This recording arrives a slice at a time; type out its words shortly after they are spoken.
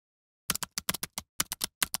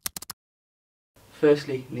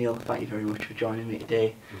Firstly, Neil, thank you very much for joining me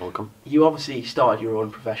today. You're welcome. You obviously started your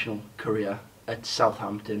own professional career at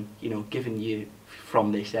Southampton. You know, given you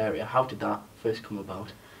from this area, how did that first come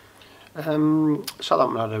about?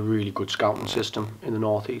 Southampton had a really good scouting system in the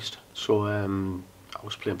northeast. So I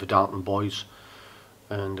was playing for Darlington Boys,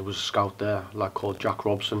 and there was a scout there, a lad called Jack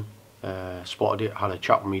Robson. Spotted it, had a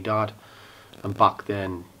chat with my dad, and back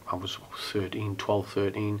then I was 12,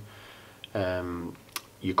 13.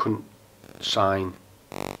 You couldn't sign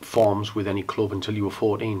forms with any club until you were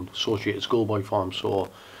 14, associated schoolboy forms. So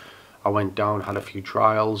I went down, had a few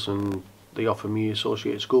trials, and they offered me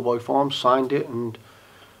associated schoolboy forms, signed it, and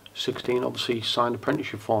 16 obviously signed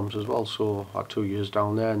apprenticeship forms as well. So I had 2 years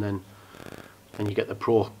down there, and then you get the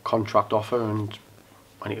pro contract offer, and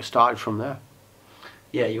it started from there.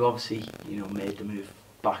 Yeah, you obviously made the move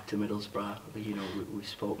back to Middlesbrough. We've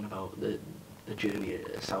spoken about the journey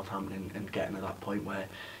at Southampton and getting to that point where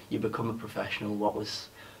you become a professional. What was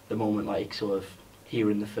the moment like, sort of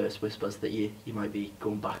hearing the first whispers that you might be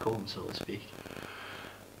going back home, so to speak?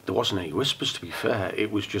 There wasn't any whispers, to be fair.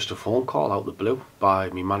 It was just a phone call out of the blue by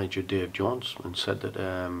my manager Dave Jones, and said that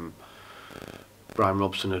Brian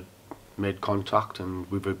Robson had made contact and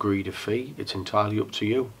we've agreed a fee. It's entirely up to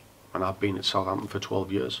you. And I've been at Southampton for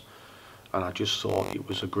 12 years, and I just thought it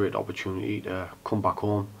was a great opportunity to come back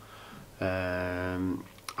home. And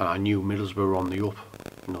I knew Middlesbrough were on the up,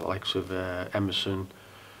 the likes of Emerson,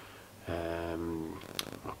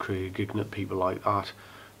 Craig Gignett, people like that,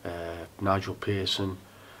 Nigel Pearson.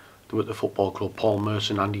 They were at the football club, Paul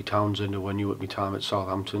Merson, Andy Townsend, who I knew at my time at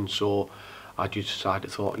Southampton. So I just decided,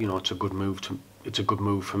 it's a good move it's a good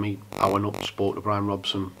move for me. I went up, spoke to Brian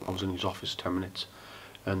Robson. I was in his office 10 minutes,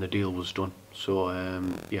 and the deal was done. So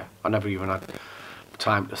yeah, I never even had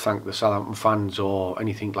time to thank the Southampton fans or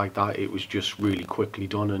anything like that. It was just really quickly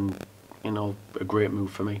done, and a great move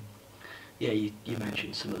for me. Yeah, you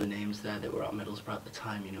mentioned some of the names there that were at Middlesbrough at the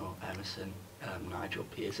time. Emerson, Nigel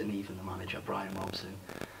Pearson, even the manager Brian Robson.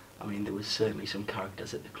 I mean, there was certainly some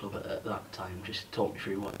characters at the club at that time. Just talk me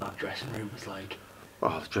through what that dressing room was like.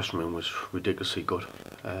 Well, the dressing room was ridiculously good.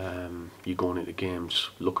 You're going into games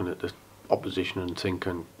looking at the opposition and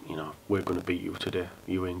thinking, we're going to beat you today.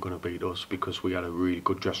 You ain't going to beat us, because we had a really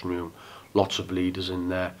good dressing room. Lots of leaders in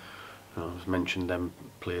there. I've mentioned them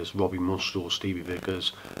players, Robbie Mustoe, Stevie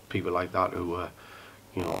Vickers, people like that who were,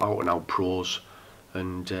 out and out pros.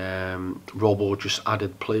 And Robbo just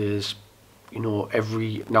added players,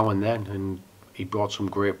 every now and then, and he brought some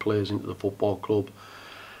great players into the football club.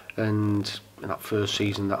 And in that first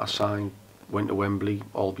season that I signed, went to Wembley,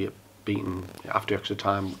 albeit beaten after extra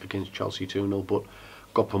time against Chelsea 2-0, but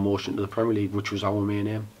got promotion to the Premier League, which was our main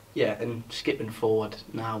aim. Yeah, and skipping forward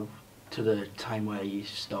now to the time where you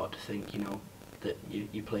start to think, that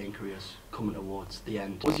your playing career's coming towards the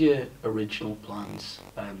end. What was your original plans?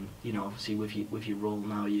 Obviously with your role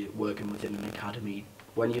now, you're working within an academy.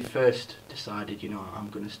 When you first decided, I'm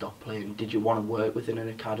going to stop playing, did you want to work within an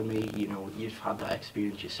academy? You've had that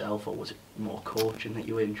experience yourself, or was it more coaching that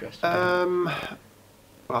you were interested in?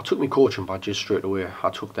 Well, I took my coaching badges straight away. I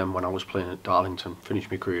took them when I was playing at Darlington,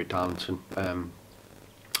 finished my career at Darlington.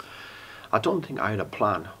 I don't think I had a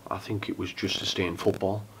plan. I think it was just to stay in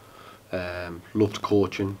football. Loved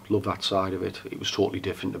coaching, loved that side of it. It was totally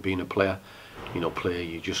different to being a player. Player,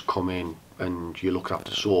 you just come in and you look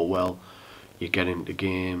after so well. You get into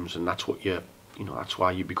games, and that's what that's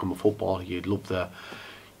why you become a footballer. You love the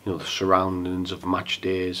the surroundings of match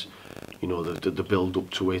days, the build up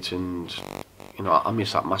to it, and I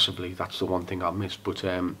miss that massively. That's the one thing I missed. But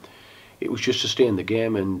it was just to stay in the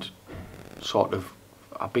game, and sort of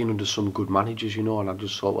I've been under some good managers, and I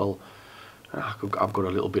just thought, well, I've got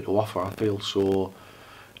a little bit to offer, I feel. So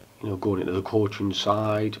going into the coaching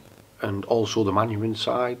side and also the management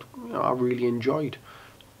side, I really enjoyed.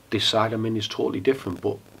 This side I'm in is totally different,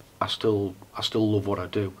 but I still love what I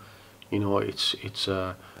do. It's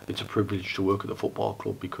a privilege to work at the football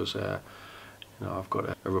club, because I've got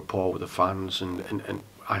a rapport with the fans, and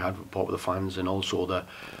I had rapport with the fans, and also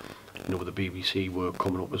with the BBC work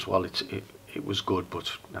coming up as well. It was good,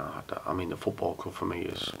 but no, I mean, the football club for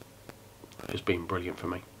me has been brilliant for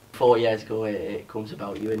me. 4 years ago, it comes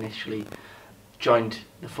about. You initially joined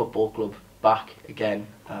the football club back again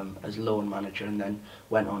as loan manager, and then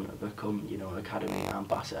went on to become academy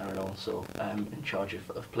ambassador, and also in charge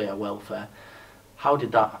of player welfare. How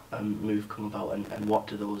did that move come about, and what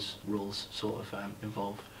do those roles sort of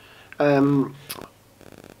involve?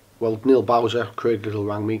 Well, Neil Bowser, Craig Little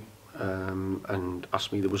rang me and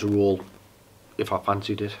asked me there was a role if I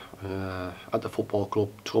fancied it at the football club.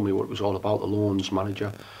 Told me what it was all about, the loans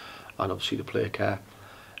manager and obviously the player care.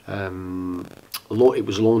 although it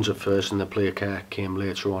was loans at first and the player care came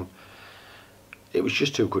later on, it was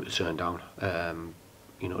just too good to turn down.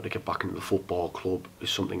 You know, to get back into the football club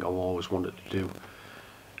is something I've always wanted to do.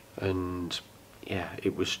 And yeah,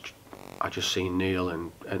 it was, I just seen Neil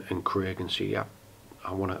and Craig and see, yeah,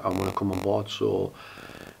 I want to come on board. So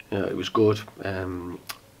it was good.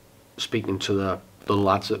 Speaking to the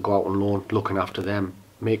lads that go out on loan, looking after them,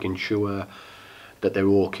 making sure that they're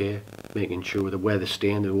okay, making sure that where they're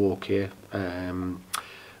staying they're okay.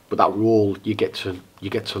 But that role, you get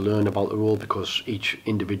to learn about the role, because each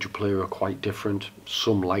individual player are quite different.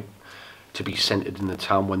 Some like to be centred in the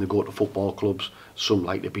town when they go to football clubs. Some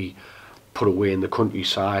like to be put away in the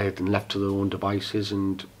countryside and left to their own devices.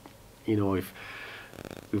 And you know, if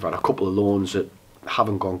we've had a couple of loans that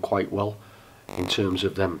haven't gone quite well in terms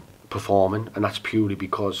of them performing, and that's purely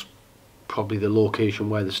because probably the location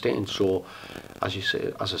where they're staying. So as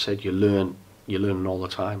I said, you're learning all the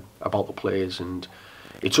time about the players, and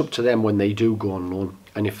it's up to them when they do go on loan,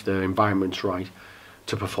 and if the environment's right,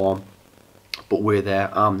 to perform. But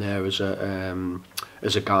I'm there as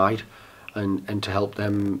a guide and to help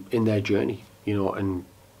them in their journey, you know. And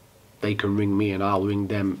they can ring me and I'll ring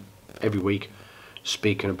them every week,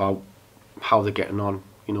 speaking about how they're getting on,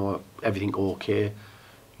 you know, everything okay,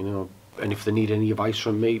 you know. And if they need any advice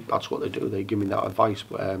from me, that's what they do. They give me that advice,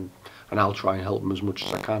 and I'll try and help them as much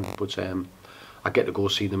as I can. But I get to go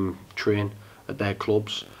see them train at their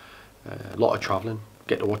clubs, a lot of travelling,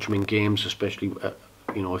 get to watch them in games, especially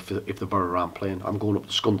you know, if the Boro aren't playing. I'm going up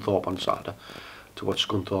to Scunthorpe on Saturday to watch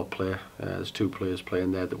Scunthorpe play. There's 2 players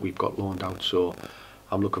playing there that we've got loaned out, so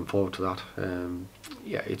I'm looking forward to that.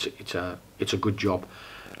 Yeah, it's a good job.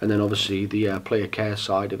 And then obviously the player care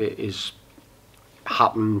side of it is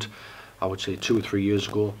happened, I would say 2 or 3 years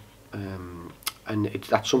ago, and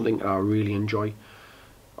that's something that I really enjoy.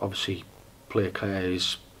 Obviously player care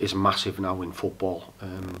is massive now in football.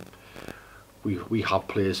 We have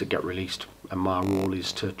players that get released, and my role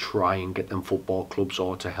is to try and get them football clubs,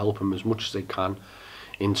 or to help them as much as they can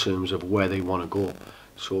in terms of where they want to go.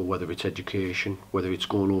 So whether it's education, whether it's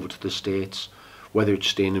going over to the States, whether it's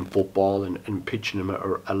staying in football and pitching them at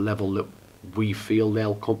a level that we feel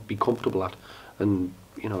they'll be comfortable at. And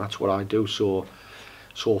you know, that's what I do. So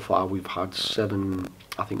far we've had 7,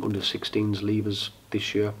 I think, under 16s leave us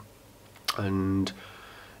this year, and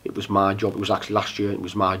it was my job. It was actually last year. It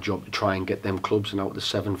was my job to try and get them clubs, and out of the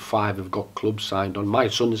 7, 5 have got clubs signed on. My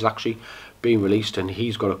son is actually being released, and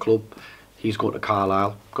he's got a club. He's going to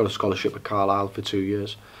Carlisle, got a scholarship at Carlisle for 2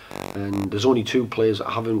 years. And there's only 2 players that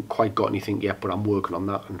haven't quite got anything yet, but I'm working on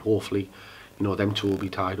that, and hopefully, you know, them 2 will be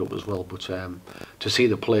tied up as well. But to see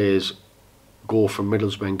the players go from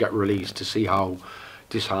Middlesbrough and get released, to see how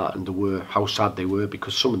disheartened they were, how sad they were,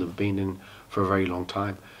 because some of them have been in for a very long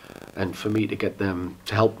time. And for me to get them,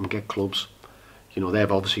 to help them get clubs, you know,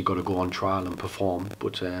 they've obviously got to go on trial and perform,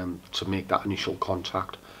 but to make that initial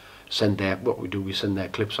contact, what we do, we send their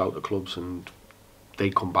clips out to clubs, and they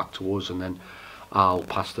come back to us, and then I'll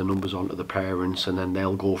pass the numbers on to the parents, and then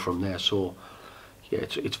they'll go from there. So yeah,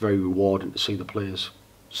 it's very rewarding to see the players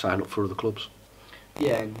sign up for other clubs.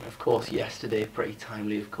 Yeah, and of course yesterday, pretty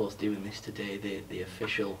timely of course doing this today, the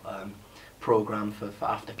official programme for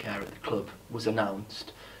aftercare at the club was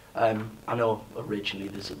announced. I know originally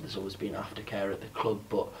there's always been aftercare at the club,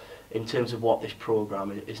 but in terms of what this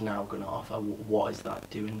programme is now going to offer, what is that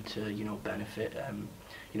doing to, you know, benefit,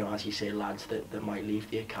 you know, as you say, lads that might leave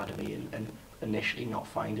the academy and initially not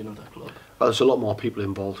find another club? Well, there's a lot more people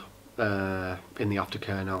involved in the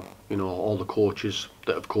aftercare now. You know, all the coaches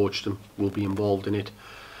that have coached them will be involved in it.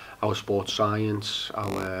 Our sports science,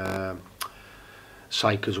 our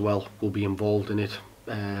psych as well will be involved in it.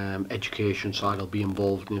 Education side will be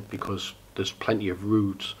involved in it, because there's plenty of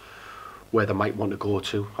routes where they might want to go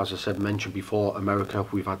to. As I said, mentioned before, America,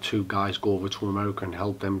 we've had 2 guys go over to America and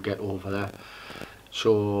help them get over there.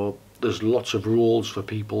 So there's lots of roles for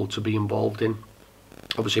people to be involved in.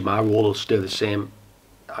 Obviously my role will stay the same.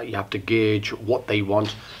 You have to gauge what they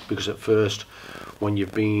want, because at first, when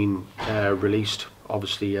you've been released,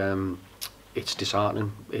 obviously it's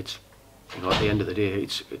disheartening. It's, you know, at the end of the day,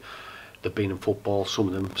 they've been in football, some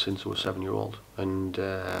of them since they were 7-year-old, and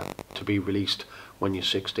to be released when you're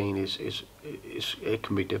 16 it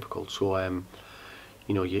can be difficult. So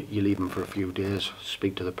you know, you leave them for a few days,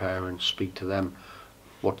 speak to the parents, speak to them,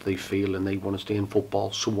 what they feel, and they want to stay in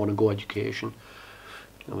football. Some want to go education.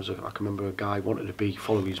 I can remember a guy wanted to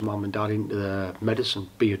follow his mum and dad into medicine,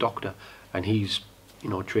 be a doctor, and he's, you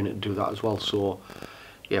know, training to do that as well. So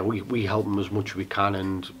yeah, we help them as much as we can,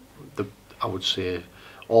 and I would say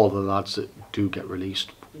all the lads that do get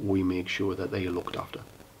released, we make sure that they are looked after.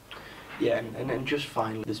 Yeah, and just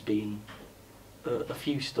finally, there's been a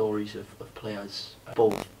few stories of players,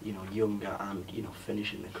 both younger and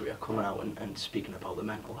finishing their career, coming out and speaking about the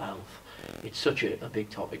mental health. It's such a big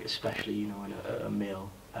topic, especially in a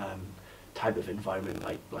male type of environment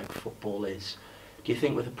like football is. Do you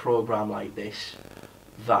think with a programme like this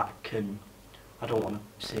that can, I don't want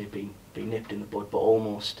to say be nipped in the bud, but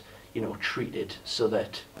almost treated so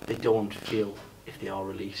that they don't feel, if they are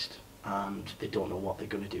released and they don't know what they're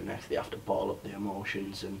going to do next, they have to bottle up their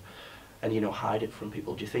emotions and hide it from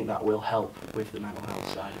people? Do you think that will help with the mental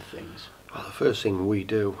health side of things? Well, the first thing we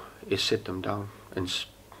do is sit them down and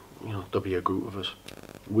there'll be a group of us.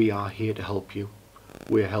 We are here to help you.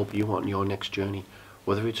 We'll help you on your next journey,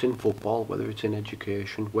 whether it's in football, whether it's in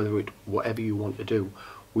education, whatever you want to do.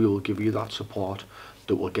 We will give you that support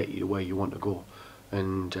that will get you to where you want to go.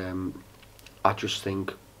 And I just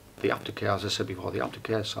think the aftercare, as I said before, the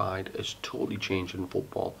aftercare side has totally changed in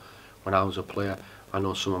football. When I was a player, I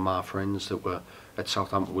know some of my friends that were at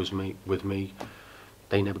Southampton with me,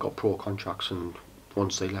 they never got pro contracts, and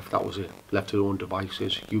once they left, that was it. Left to their own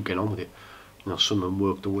devices, you get on with it. Some of them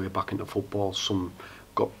worked their way back into football, some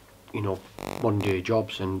got, one-day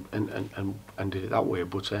jobs and did it that way.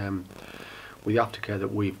 But with the aftercare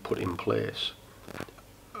that we've put in place,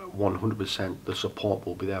 100% the support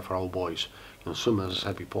will be there for our boys. Some, as I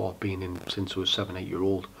said before, been in since I was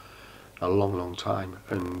 7-8-year-old, a long time,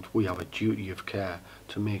 and we have a duty of care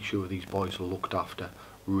to make sure these boys are looked after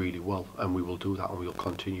really well, and we will do that, and we'll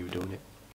continue doing it.